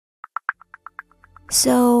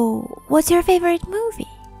So, what's your favorite movie?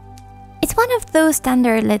 It's one of those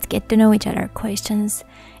standard let's get to know each other questions.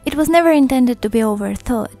 It was never intended to be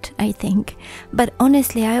overthought, I think, but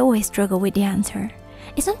honestly I always struggle with the answer.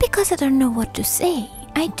 It's not because I don't know what to say,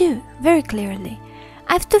 I do, very clearly.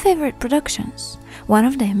 I have two favorite productions. One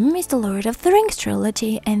of them is the Lord of the Rings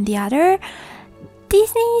trilogy and the other,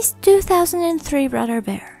 Disney's 2003 Brother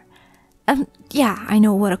Bear. Yeah, I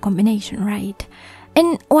know, what a combination, right?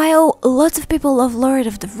 And while lots of people love Lord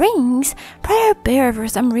of the Rings, Brother Bear for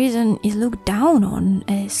some reason is looked down on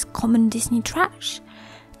as common Disney trash.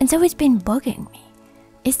 And so it's been bugging me.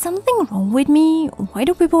 Is something wrong with me? Why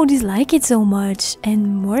do people dislike it so much?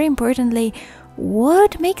 And more importantly,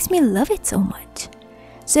 what makes me love it so much?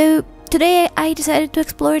 So today I decided to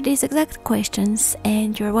explore these exact questions,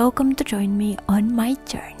 and you're welcome to join me on my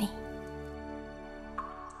journey.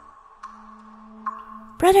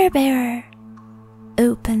 Brother Bear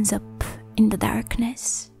opens up in the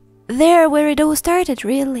darkness. There where it all started,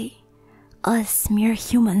 really. Us mere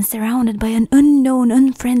humans surrounded by an unknown,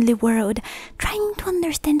 unfriendly world, trying to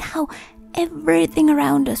understand how everything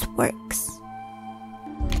around us works.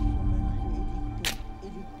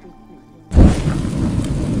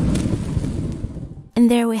 And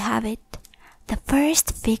there we have it, the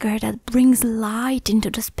first figure that brings light into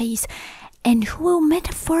the space and who will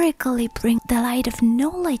metaphorically bring the light of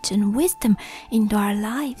knowledge and wisdom into our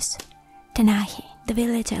lives. Tenahi, the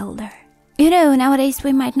village elder. You know, nowadays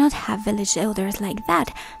we might not have village elders like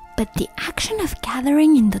that, but the action of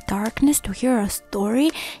gathering in the darkness to hear a story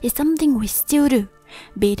is something we still do,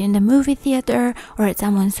 be it in the movie theater or at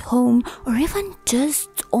someone's home or even just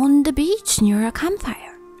on the beach near a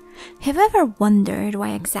campfire. Have you ever wondered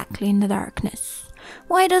why exactly in the darkness?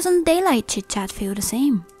 Why doesn't daylight chit-chat feel the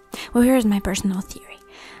same? Well, here's my personal theory.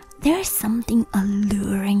 There is something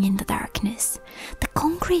alluring in the darkness. The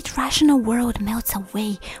concrete, rational world melts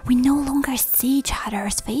away. We no longer see each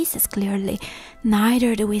other's faces clearly,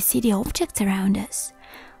 neither do we see the objects around us.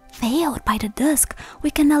 Veiled by the dusk,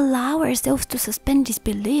 we can allow ourselves to suspend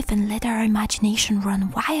disbelief and let our imagination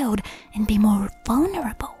run wild and be more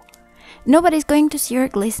vulnerable. Nobody's going to see your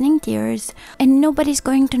glistening tears, and nobody's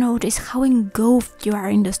going to notice how engulfed you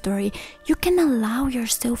are in the story. You can allow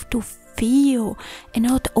yourself to feel and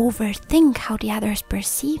not overthink how the others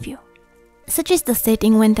perceive you. Such is the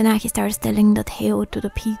setting when Tenahi starts telling the tale to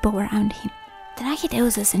the people around him. Tenahi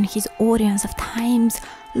tells us in his audience of times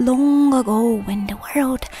long ago when the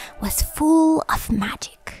world was full of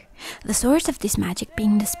magic. The source of this magic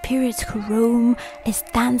being the spirits who roam as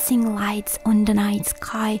dancing lights on the night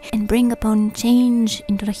sky and bring upon change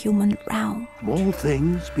into the human realm. Small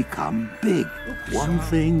things become big. One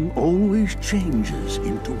thing always changes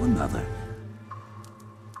into another.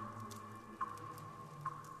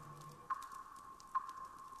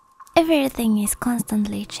 Everything is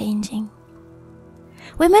constantly changing.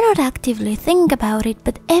 We may not actively think about it,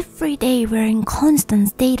 but every day we're in constant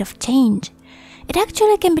state of change. It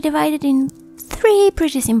actually can be divided in three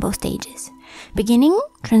pretty simple stages: beginning,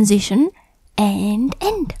 transition, and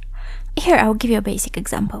end. Here, I'll give you a basic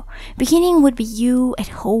example. Beginning would be you at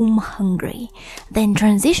home hungry. Then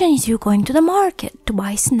transition is you going to the market to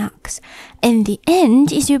buy snacks. And the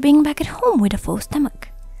end is you being back at home with a full stomach.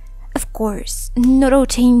 Of course, not all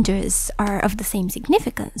changes are of the same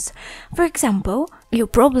significance. For example, you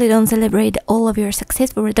probably don't celebrate all of your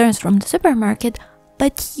successful returns from the supermarket,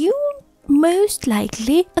 but you most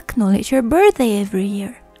likely acknowledge your birthday every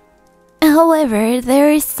year. However, there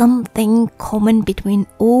is something common between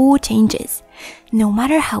all changes, no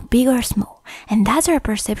matter how big or small, and that's our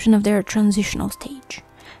perception of their transitional stage.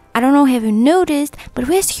 I don't know if you noticed, but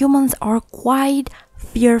we as humans are quite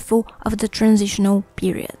fearful of the transitional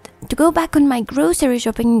period. To go back on my grocery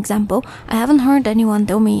shopping example, I haven't heard anyone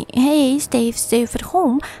tell me, hey, stay safe at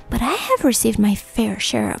home, but I have received my fair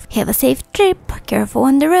share of, have a safe trip, careful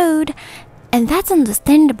on the road. And that's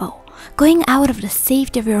understandable. Going out of the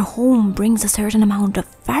safety of your home brings a certain amount of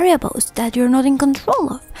variables that you're not in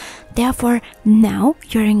control of. Therefore, now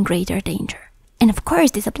you're in greater danger. And of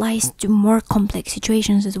course, this applies to more complex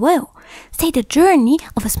situations as well. Say the journey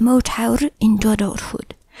of a small child into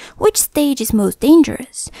adulthood. Which stage is most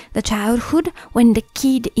dangerous? The childhood, when the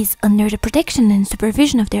kid is under the protection and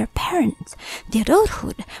supervision of their parents. The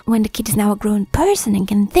adulthood, when the kid is now a grown person and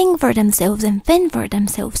can think for themselves and fend for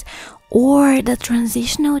themselves. Or the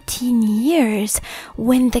transitional teen years,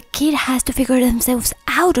 when the kid has to figure themselves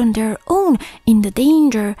out on their own in the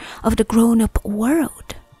danger of the grown-up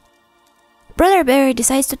world. Brother Bear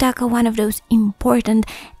decides to tackle one of those important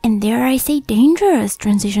and, dare I say, dangerous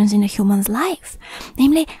transitions in a human's life,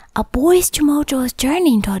 namely a boy's tumultuous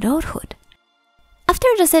journey into adulthood. After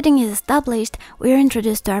the setting is established, we are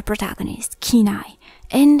introduced to our protagonist, Kinai,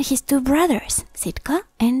 and his two brothers, Sitka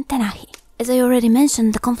and Tenahi. As I already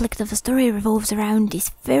mentioned, the conflict of the story revolves around this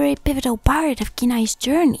very pivotal part of Kinai's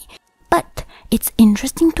journey, but it's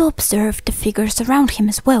interesting to observe the figures around him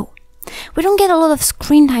as well. We don't get a lot of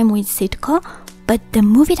screen time with Sitka, but the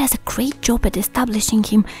movie does a great job at establishing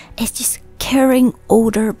him as this caring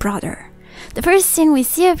older brother. The first scene we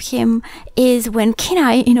see of him is when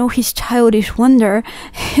Kinai, his childish wonder,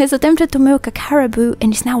 has attempted to milk a caribou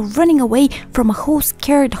and is now running away from a whole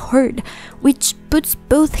scared herd, which puts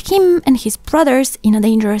both him and his brothers in a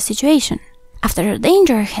dangerous situation. After the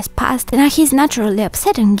danger has passed, Tenahi is naturally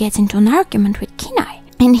upset and gets into an argument with Kinai.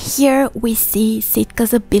 And here we see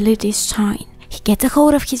Sitka's abilities shine. He gets a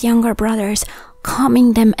hold of his younger brothers,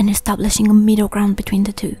 calming them and establishing a middle ground between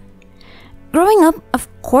the two. Growing up, of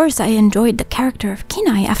course, I enjoyed the character of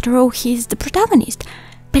Kinai. After all, he's the protagonist.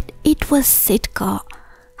 But it was Sitka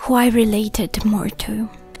who I related more to.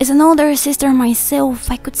 As an older sister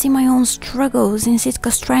myself, I could see my own struggles in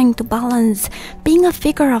Sitka's trying to balance being a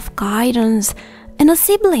figure of guidance and a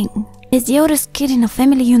sibling. As the oldest kid in a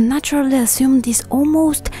family, you naturally assume this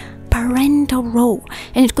almost parental role,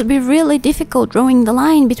 and it could be really difficult drawing the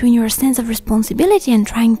line between your sense of responsibility and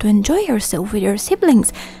trying to enjoy yourself with your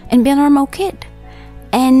siblings and be a normal kid.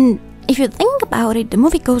 And if you think about it, the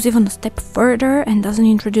movie goes even a step further and doesn't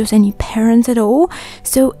introduce any parents at all,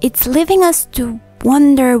 so it's leaving us to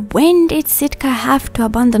wonder, when did Sitka have to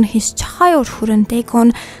abandon his childhood and take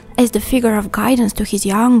on as the figure of guidance to his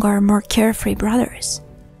younger, more carefree brothers?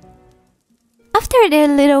 After their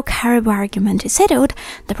little caribou argument is settled,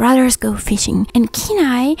 the brothers go fishing, and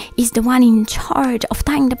Kinai is the one in charge of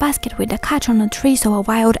tying the basket with the catch on a tree so a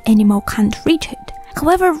wild animal can't reach it.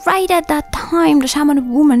 However, right at that time, the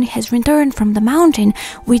shaman woman has returned from the mountain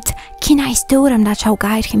with Kinai's totem that shall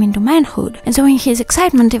guide him into manhood. And so in his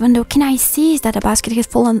excitement, even though Kinai sees that the basket has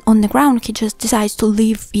fallen on the ground, he just decides to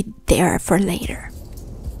leave it there for later.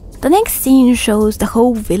 The next scene shows the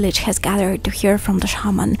whole village has gathered to hear from the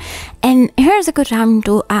shaman, and here's a good time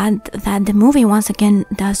to add that the movie once again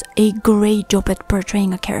does a great job at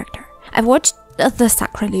portraying a character. I've watched the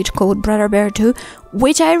sacrilege called Brother Bear 2,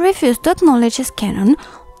 which I refuse to acknowledge as canon,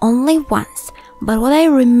 only once, but what I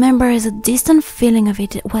remember as a distant feeling of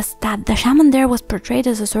it was that the shaman there was portrayed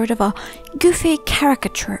as a sort of a goofy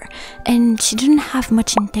caricature, and she didn't have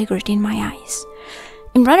much integrity in my eyes.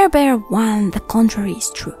 In Brother Bear 1, the contrary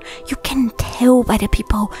is true. You can tell by the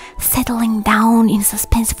people settling down in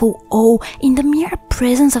suspenseful awe in the mere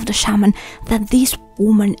presence of the shaman that this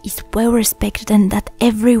woman is well respected and that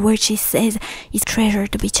every word she says is treasure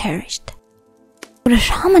to be cherished. The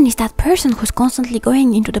shaman is that person who's constantly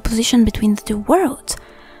going into the position between the two worlds.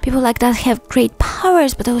 People like that have great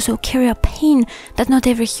powers but also carry a pain that not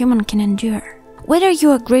every human can endure. Whether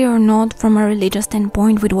you agree or not from a religious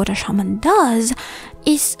standpoint with what a shaman does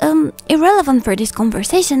is irrelevant for this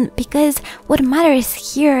conversation, because what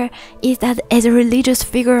matters here is that as a religious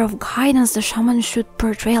figure of guidance, the shaman should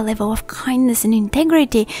portray a level of kindness and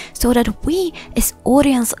integrity so that we as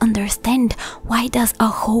audience understand why does a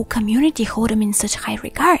whole community hold him in such high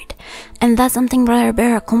regard. And that's something Brother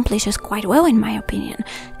Bear accomplishes quite well in my opinion,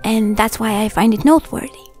 and that's why I find it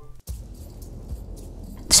noteworthy.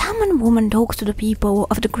 The shaman woman talks to the people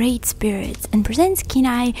of the great spirits and presents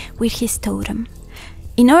Kinai with his totem.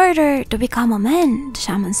 In order to become a man, the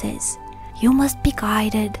shaman says, you must be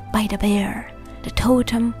guided by the bear, the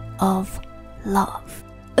totem of love.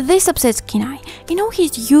 This upsets Kinai.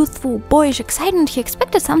 His youthful, boyish excitement, he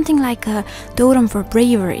expected something like a totem for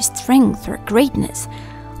bravery, strength, or greatness.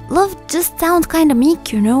 Love just sounds kinda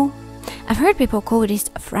meek, I've heard people call this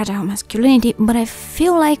fragile masculinity, but I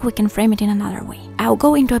feel like we can frame it in another way. I'll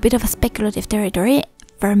go into a bit of a speculative territory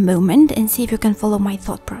for a moment and see if you can follow my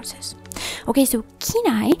thought process. Okay, so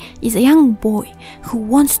Kinai is a young boy who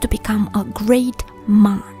wants to become a great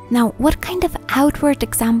man. Now, what kind of outward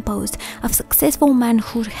examples of successful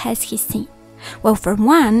manhood has he seen? Well, for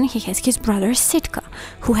one, he has his brother Sitka,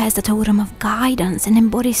 who has the totem of guidance and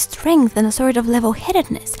embodies strength and a sort of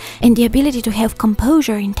level-headedness, and the ability to have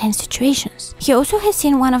composure in tense situations. He also has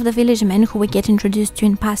seen one of the village men who we get introduced to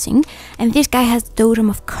in passing, and this guy has the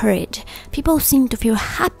totem of courage. People seem to feel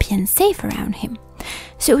happy and safe around him.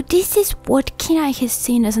 So this is what Kinai has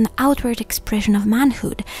seen as an outward expression of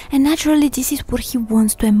manhood, and naturally this is what he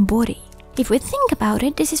wants to embody. If we think about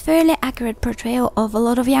it, this is a fairly accurate portrayal of a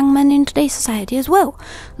lot of young men in today's society as well,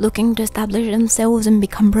 looking to establish themselves and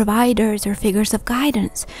become providers or figures of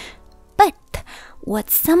guidance. But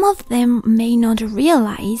What some of them may not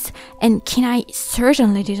realize, and Kenai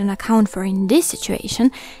certainly didn't account for in this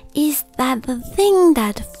situation, is that the thing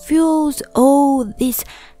that fuels all these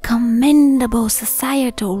commendable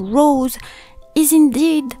societal roles is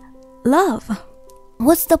indeed love.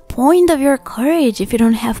 What's the point of your courage if you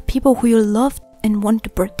don't have people who you love and want to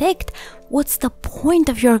protect? What's the point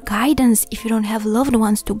of your guidance if you don't have loved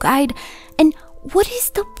ones to guide? And what is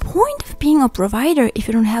the point of being a provider if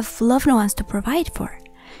you don't have loved ones to provide for?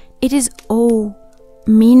 It is all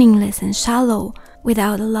meaningless and shallow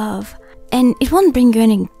without love, and it won't bring you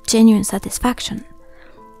any genuine satisfaction.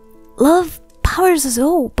 Love powers us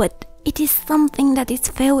all, but it is something that is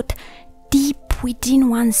felt deep within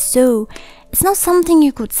one's soul. It's not something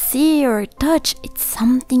you could see or touch, it's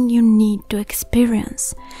something you need to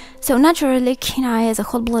experience. So naturally, Kenai, as a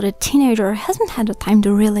hot-blooded teenager, hasn't had the time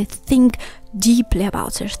to really think deeply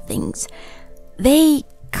about such things. They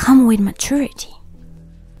come with maturity.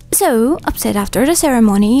 So, upset after the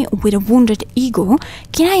ceremony, with a wounded ego,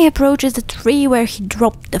 Kenai approaches the tree where he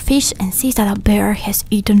dropped the fish and sees that a bear has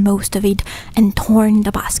eaten most of it and torn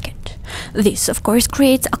the basket. This, of course,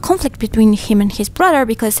 creates a conflict between him and his brother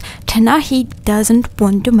because Tenahi doesn't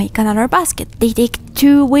want to make another basket. They take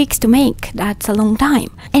 2 weeks to make, that's a long time.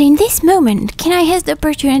 And in this moment, Kenai has the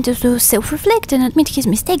opportunity to self-reflect and admit his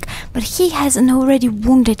mistake, but he has an already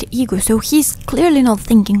wounded ego, so he's clearly not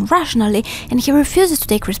thinking rationally, and he refuses to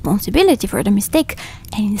take responsibility for the mistake,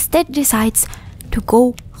 and instead decides to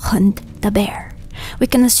go hunt the bear. We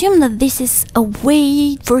can assume that this is a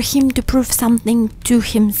way for him to prove something to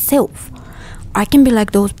himself. I can be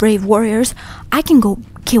like those brave warriors, I can go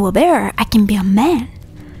kill a bear, I can be a man.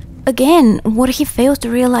 Again, what he fails to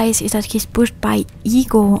realize is that he's pushed by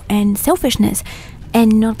ego and selfishness,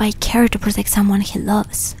 and not by care to protect someone he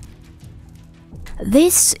loves.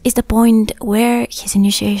 This is the point where his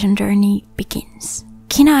initiation journey begins.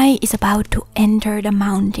 Kenai is about to enter the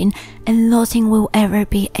mountain, and nothing will ever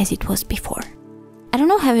be as it was before. I don't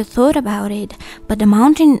know how you thought about it, but the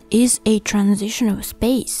mountain is a transitional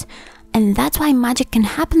space, and that's why magic can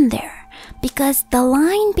happen there, because the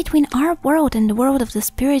line between our world and the world of the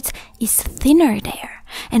spirits is thinner there,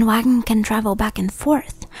 and one can travel back and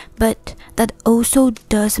forth, but that also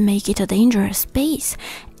does make it a dangerous space,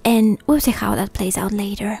 and we'll see how that plays out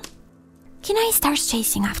later. Kenai starts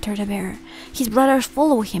chasing after the bear. His brothers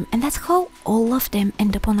follow him, and that's how all of them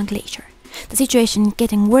end up on a glacier. The situation is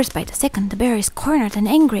getting worse by the second. The bear is cornered and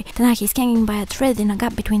angry. Tenahi is hanging by a thread in a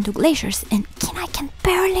gap between 2 glaciers, and Kenai can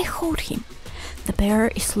barely hold him. The bear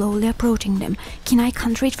is slowly approaching them. Kenai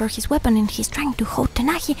can't reach for his weapon, and he's trying to hold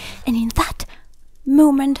Tenahi, and in that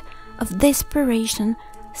moment of desperation,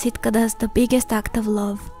 Sitka does the biggest act of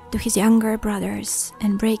love to his younger brothers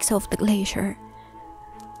and breaks off the glacier,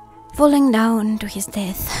 falling down to his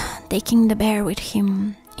death, taking the bear with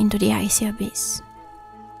him into the icy abyss.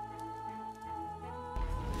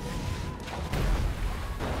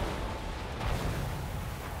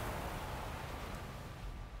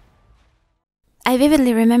 I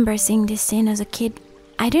vividly remember seeing this scene as a kid.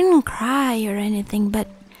 I didn't cry or anything, but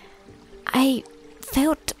I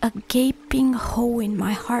felt a gaping hole in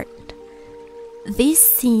my heart. This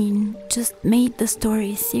scene just made the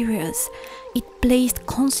story serious. It placed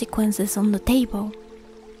consequences on the table.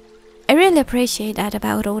 I really appreciate that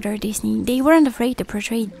about older Disney. They weren't afraid to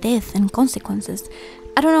portray death and consequences.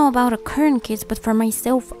 I don't know about the current kids, but for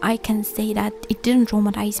myself, I can say that it didn't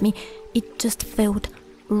traumatize me. It just felt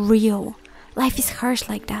real. Life is harsh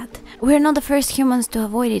like that. We're not the first humans to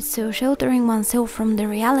avoid it, so sheltering oneself from the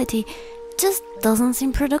reality just doesn't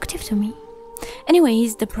seem productive to me.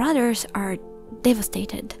 Anyways, the brothers are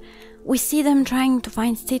devastated. We see them trying to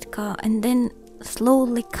find Sitka and then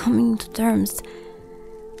slowly coming to terms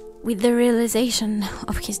with the realization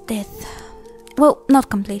of his death. Well, not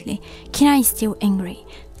completely. Kenai is still angry.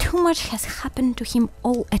 Too much has happened to him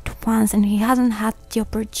all at once, and he hasn't had the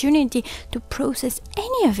opportunity to process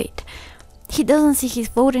any of it. He doesn't see his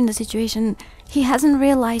fault in the situation. He hasn't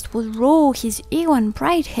realized what role his ego and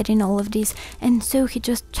pride had in all of this, and so he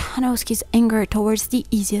just channels his anger towards the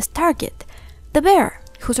easiest target, the bear,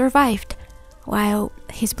 who survived, while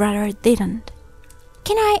his brother didn't.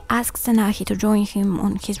 Kenai asks Tenahi to join him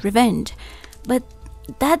on his revenge, but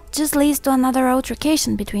that just leads to another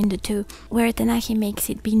altercation between the two, where Tenahi makes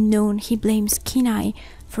it be known he blames Kenai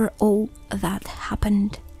for all that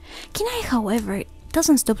happened. Kenai, however,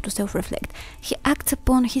 doesn't stop to self-reflect. He acts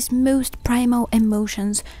upon his most primal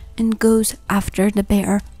emotions and goes after the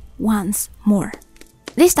bear once more.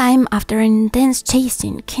 This time, after an intense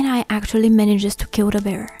chasing, Kenai actually manages to kill the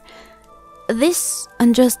bear. This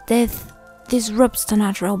unjust death disrupts the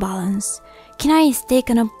natural balance. Kenai is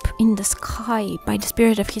taken up in the sky by the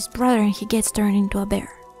spirit of his brother and he gets turned into a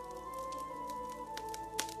bear.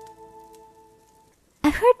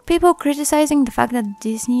 I've heard people criticizing the fact that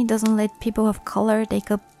Disney doesn't let people of color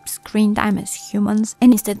take up screen time as humans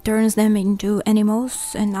and instead turns them into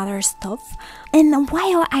animals and other stuff. And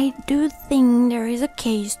while I do think there is a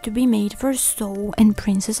case to be made for Soul and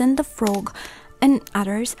Princess and the Frog and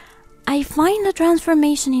others, I find the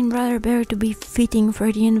transformation in Brother Bear to be fitting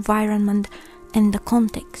for the environment and the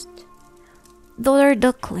context. Daughter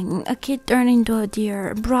duckling, a kid turned into a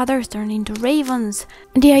deer, brothers turned into ravens.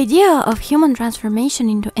 The idea of human transformation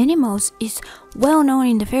into animals is well known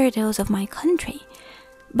in the fairy tales of my country.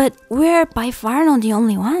 But we're by far not the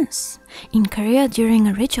only ones. In Korea, during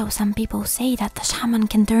a ritual, some people say that the shaman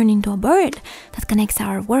can turn into a bird that connects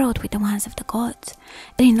our world with the ones of the gods.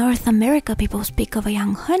 And in North America, people speak of a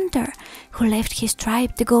young hunter who left his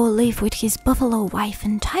tribe to go live with his buffalo wife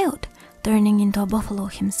and child, turning into a buffalo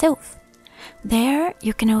himself. There,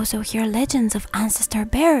 you can also hear legends of ancestor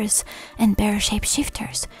bears and bear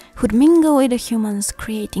shapeshifters who'd mingle with the humans,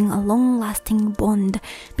 creating a long-lasting bond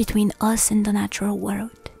between us and the natural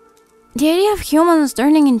world. The idea of humans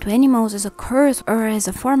turning into animals as a curse or as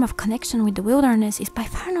a form of connection with the wilderness is by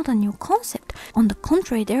far not a new concept. On the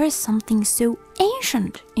contrary, there is something so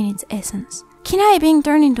ancient in its essence. Kenai being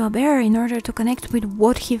turned into a bear in order to connect with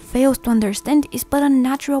what he fails to understand is but a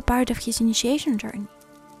natural part of his initiation journey.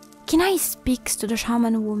 Kenai speaks to the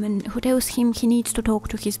shaman woman who tells him he needs to talk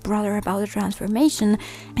to his brother about the transformation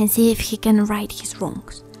and see if he can right his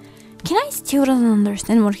wrongs. Kenai still doesn't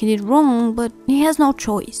understand what he did wrong, but he has no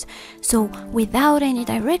choice, so without any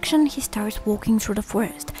direction he starts walking through the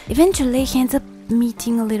forest. Eventually he ends up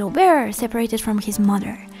meeting a little bear separated from his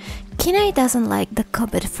mother. Kenai doesn't like the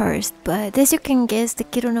cub at first, but as you can guess, the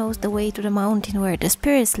kiddo knows the way to the mountain where the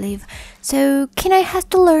spirits live, so Kenai has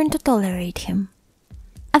to learn to tolerate him.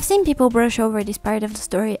 I've seen people brush over this part of the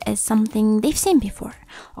story as something they've seen before.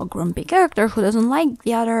 A grumpy character who doesn't like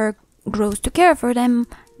the other grows to care for them.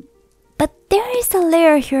 But there is a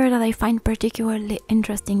layer here that I find particularly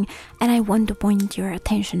interesting and I want to point your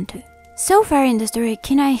attention to. So far in the story,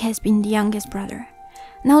 Kenai has been the youngest brother.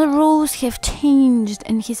 Now the roles have changed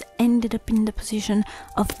and he's ended up in the position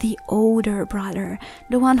of the older brother,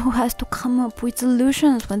 the one who has to come up with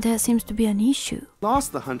solutions when there seems to be an issue.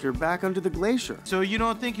 Lost the hunter back under the glacier. So you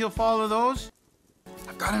don't think he'll follow those?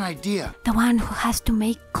 I've got an idea. The one who has to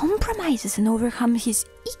make compromises and overcome his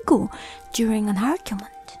ego during an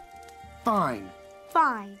argument. Fine.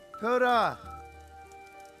 Fine. Coda.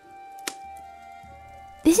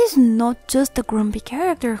 This is not just a grumpy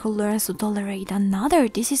character who learns to tolerate another.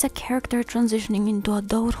 This is a character transitioning into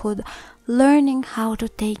adulthood, learning how to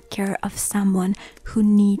take care of someone who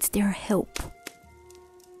needs their help.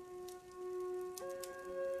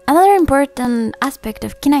 Another important aspect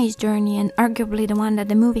of Kenai's journey, and arguably the one that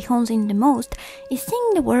the movie hones in the most, is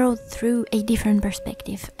seeing the world through a different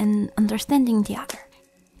perspective and understanding the other.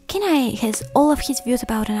 Kenai has all of his views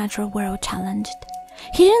about the natural world challenged.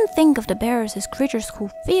 He didn't think of the bears as creatures who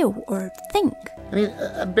feel or think. I mean,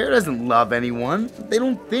 a bear doesn't love anyone. They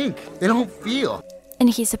don't think. They don't feel. And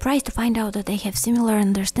he's surprised to find out that they have similar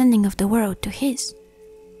understanding of the world to his.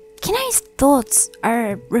 Kenai's thoughts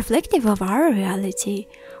are reflective of our reality.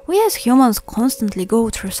 We as humans constantly go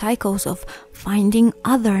through cycles of finding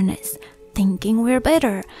otherness, thinking we're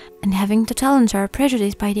better, and having to challenge our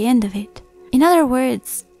prejudice by the end of it. In other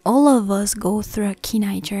words, all of us go through a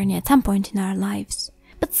Kenai journey at some point in our lives.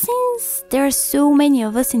 But since there are so many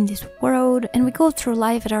of us in this world and we go through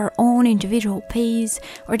life at our own individual pace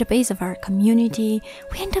or the pace of our community,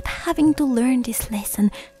 we end up having to learn this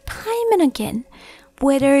lesson time and again,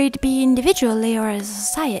 whether it be individually or as a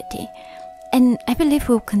society. And I believe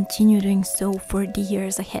we'll continue doing so for the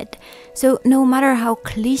years ahead. So no matter how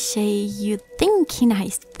cliché you think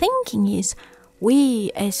Kenai's thinking is,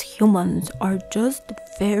 we as humans are just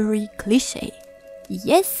very cliché.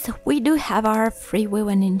 Yes, we do have our free will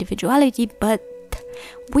and individuality, but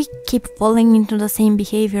we keep falling into the same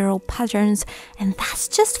behavioral patterns, and that's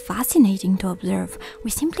just fascinating to observe. We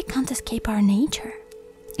simply can't escape our nature.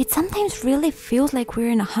 It sometimes really feels like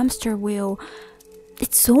we're in a hamster wheel.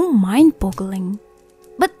 It's so mind-boggling.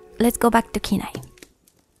 But let's go back to Kenai.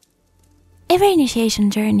 Every initiation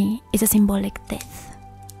journey is a symbolic death.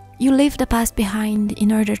 You leave the past behind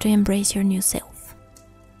in order to embrace your new self.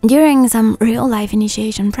 During some real-life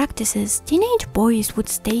initiation practices, teenage boys would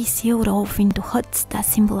stay sealed off into huts that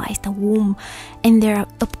symbolized a womb and their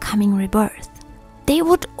upcoming rebirth. They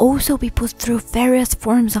would also be put through various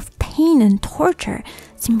forms of pain and torture,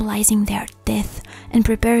 symbolizing their death and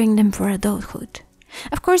preparing them for adulthood.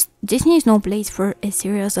 Of course, Disney is no place for a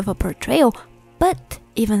series of a portrayal, but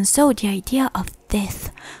even so, the idea of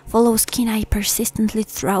death follows Kenai persistently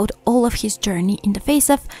throughout all of his journey in the face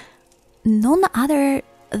of none other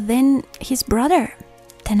than his brother,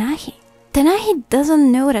 Tenahi. Tenahi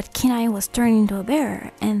doesn't know that Kenai was turned into a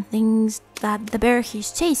bear and thinks that the bear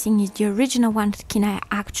he's chasing is the original one that Kenai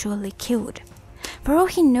actually killed. For all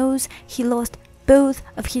he knows, he lost both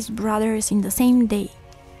of his brothers in the same day.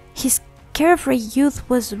 His carefree youth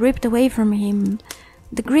was ripped away from him.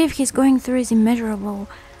 The grief he's going through is immeasurable.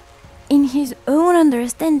 In his own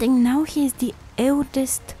understanding, now he is the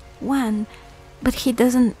eldest one, but he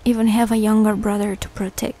doesn't even have a younger brother to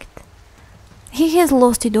protect. He has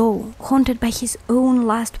lost it all, haunted by his own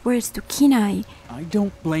last words to Kenai. I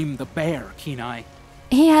don't blame the bear, Kenai.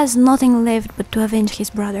 He has nothing left but to avenge his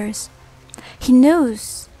brothers. He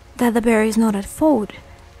knows that the bear is not at fault,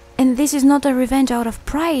 and this is not a revenge out of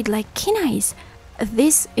pride like Kenai's.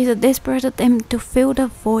 This is a desperate attempt to fill the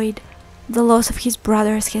void the loss of his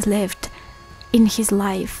brothers has left in his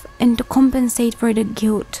life, and to compensate for the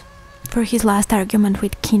guilt for his last argument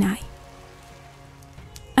with Kenai.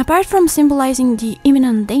 Apart from symbolizing the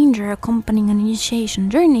imminent danger accompanying an initiation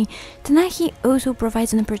journey, Tenahi also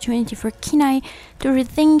provides an opportunity for Kenai to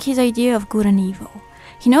rethink his idea of good and evil.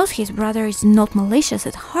 He knows his brother is not malicious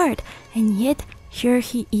at heart, and yet here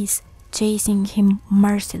he is, chasing him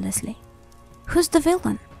mercilessly. Who's the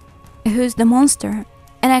villain? Who's the monster?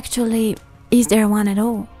 And actually, is there one at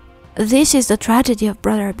all? This is the tragedy of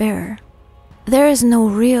Brother Bear. There is no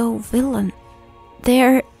real villain.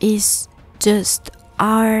 There is just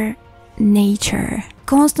our nature,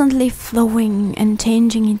 constantly flowing and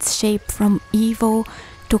changing its shape from evil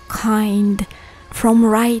to kind, from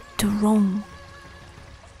right to wrong.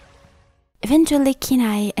 Eventually,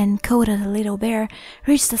 Kenai and Koda the little bear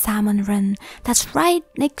reach the salmon run that's right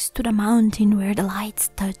next to the mountain where the lights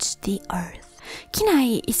touch the earth.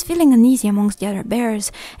 Kenai is feeling uneasy amongst the other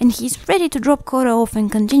bears, and he's ready to drop Koda off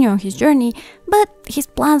and continue on his journey, but his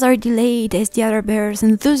plans are delayed as the other bears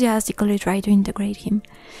enthusiastically try to integrate him.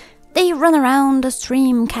 They run around the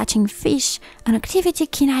stream catching fish, an activity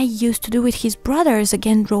Kenai used to do with his brothers,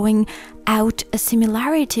 again drawing out a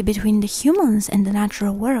similarity between the humans and the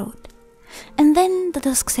natural world. And then the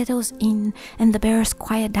dusk settles in, and the bears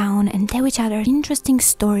quiet down and tell each other interesting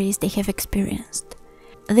stories they have experienced.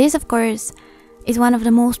 This, of course, is one of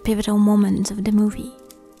the most pivotal moments of the movie.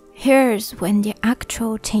 Here's when the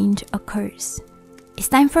actual change occurs. It's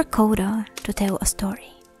time for Koda to tell a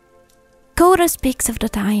story. Koda speaks of the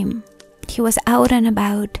time he was out and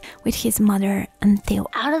about with his mother until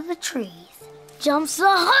out of the trees jumps the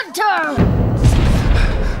hunter!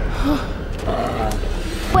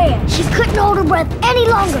 Where she couldn't hold her breath any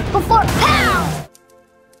longer before pow!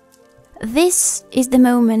 This is the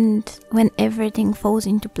moment when everything falls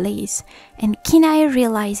into place and Kenai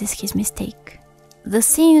realizes his mistake. The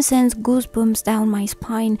scene sends goosebumps down my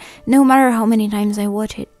spine no matter how many times I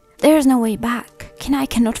watch it. There's no way back. Kenai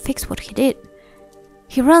cannot fix what he did.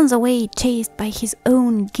 He runs away chased by his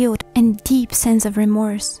own guilt and deep sense of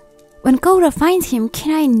remorse. When Koda finds him,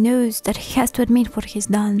 Kenai knows that he has to admit what he's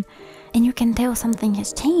done. And you can tell something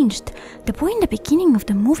has changed. The boy in the beginning of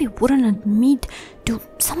the movie wouldn't admit to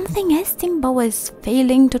something as simple as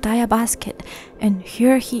failing to tie a basket. And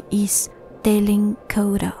here he is, telling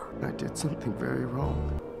Koda. I did something very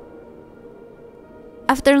wrong.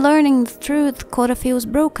 After learning the truth, Koda feels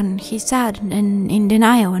broken. He's sad and in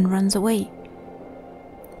denial and runs away.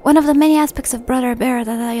 One of the many aspects of Brother Bear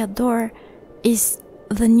that I adore is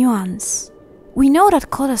the nuance. We know that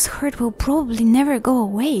Koda's hurt will probably never go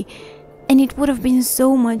away, and it would have been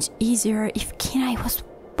so much easier if Kenai was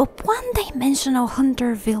but one-dimensional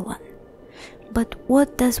hunter villain. But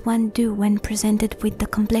what does one do when presented with the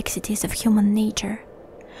complexities of human nature?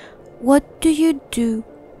 What do you do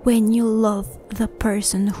when you love the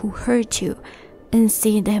person who hurt you and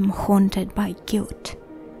see them haunted by guilt?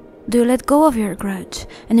 Do you let go of your grudge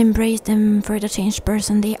and embrace them for the changed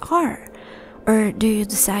person they are? Or do you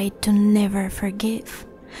decide to never forgive?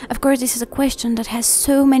 Of course, this is a question that has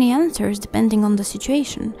so many answers depending on the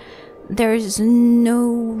situation. There is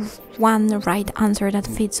no one right answer that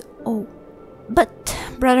fits all. But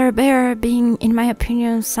Brother Bear, being in my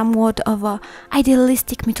opinion somewhat of a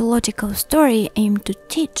idealistic mythological story aimed to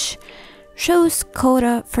teach, shows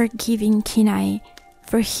Koda forgiving Kenai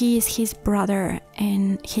for he is his brother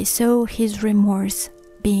and he saw his remorse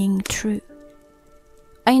being true.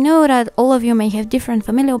 I know that all of you may have different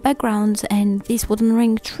familial backgrounds and this wouldn't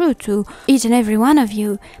ring true to each and every one of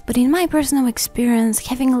you, but in my personal experience,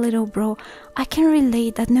 having a little bro, I can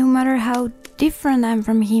relate that no matter how different I am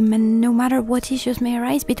from him, and no matter what issues may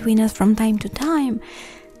arise between us from time to time,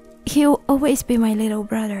 he'll always be my little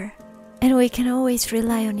brother, and we can always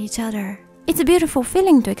rely on each other. It's a beautiful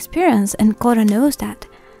feeling to experience, and Koro knows that.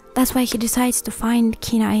 That's why he decides to find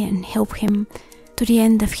Kinai and help him to the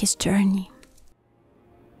end of his journey.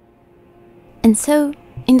 And so,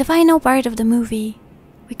 in the final part of the movie,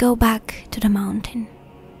 we go back to the mountain.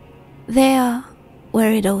 There,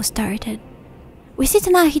 where it all started. We see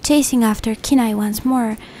Tanahi chasing after Kinai once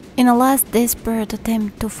more, in a last desperate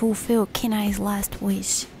attempt to fulfill Kinai's last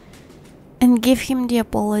wish, and give him the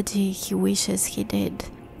apology he wishes he did,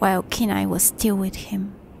 while Kinai was still with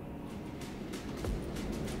him.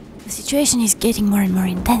 The situation is getting more and more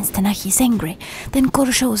intense. Tanahi is angry. Then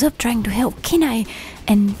Koro shows up trying to help Kinai,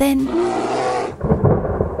 and then...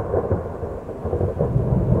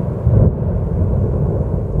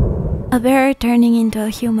 a bear turning into a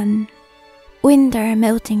human. Winter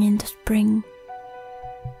melting into spring.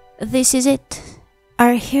 This is it.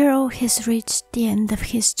 Our hero has reached the end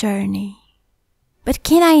of his journey. But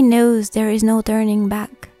Kinai knows there is no turning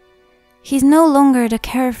back. He's no longer the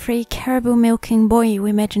carefree caribou milking boy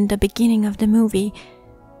we met in the beginning of the movie,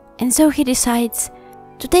 and so he decides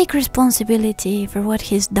to take responsibility for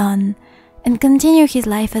what he's done and continue his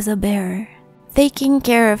life as a bear, taking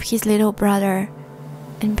care of his little brother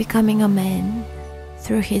and becoming a man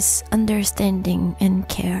through his understanding and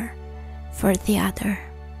care for the other.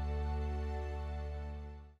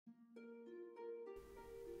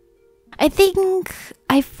 I think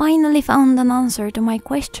I finally found an answer to my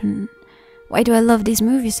question. Why do I love this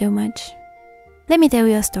movie so much? Let me tell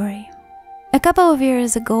you a story. A couple of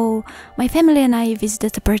years ago, my family and I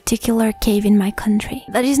visited a particular cave in my country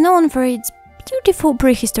that is known for its beautiful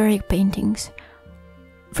prehistoric paintings.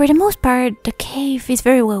 For the most part, the cave is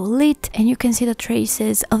very well lit, and you can see the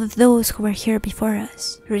traces of those who were here before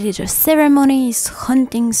us. Religious ceremonies,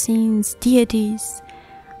 hunting scenes, deities.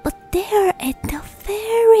 But there, at the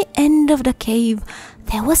very end of the cave,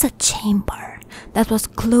 there was a chamber that was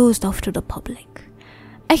closed off to the public.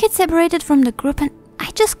 I had separated from the group, and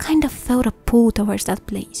I just kind of felt a pull towards that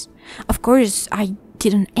place. Of course, I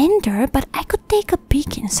didn't enter, but I could take a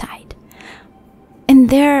peek inside. And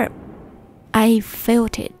there, I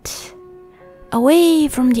felt it. Away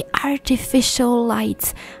from the artificial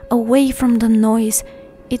lights, away from the noise,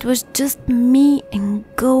 it was just me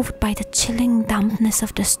engulfed by the chilling dampness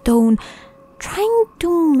of the stone, trying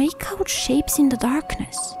to make out shapes in the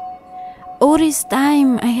darkness. All this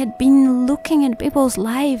time I had been looking at people's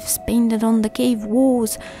lives painted on the cave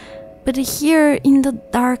walls, but here in the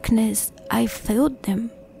darkness I felt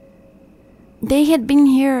them. They had been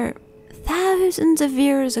here thousands of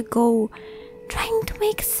years ago, trying to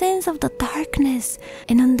make sense of the darkness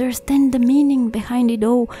and understand the meaning behind it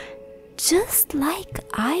all, just like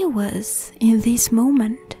I was in this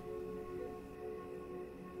moment.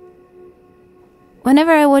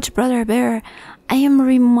 Whenever I watch Brother Bear, I am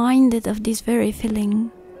reminded of this very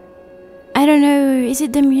feeling. I don't know, is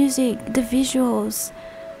it the music, the visuals,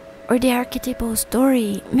 or the archetypal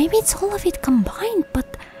story? Maybe it's all of it combined,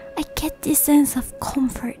 but I get this sense of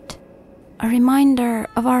comfort. A reminder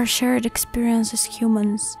of our shared experience as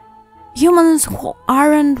humans. Humans who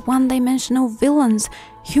aren't one-dimensional villains.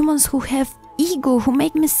 Humans who have ego, who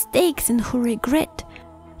make mistakes and who regret.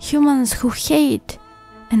 Humans who hate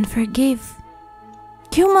and forgive.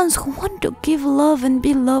 Humans who want to give love and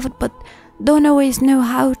be loved but don't always know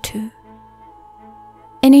how to.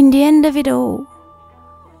 And in the end of it all,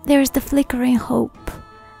 there's the flickering hope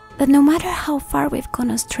that no matter how far we've gone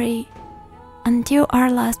astray, until our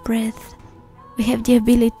last breath, we have the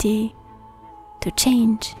ability to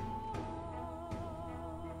change.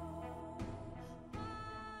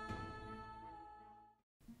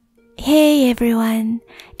 Hey everyone!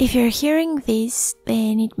 If you're hearing this,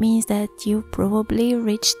 then it means that you probably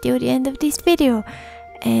reached till the end of this video,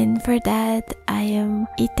 and for that I am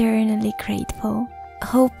eternally grateful.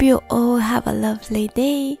 Hope you all have a lovely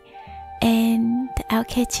day, and I'll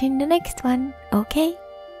catch you in the next one, okay?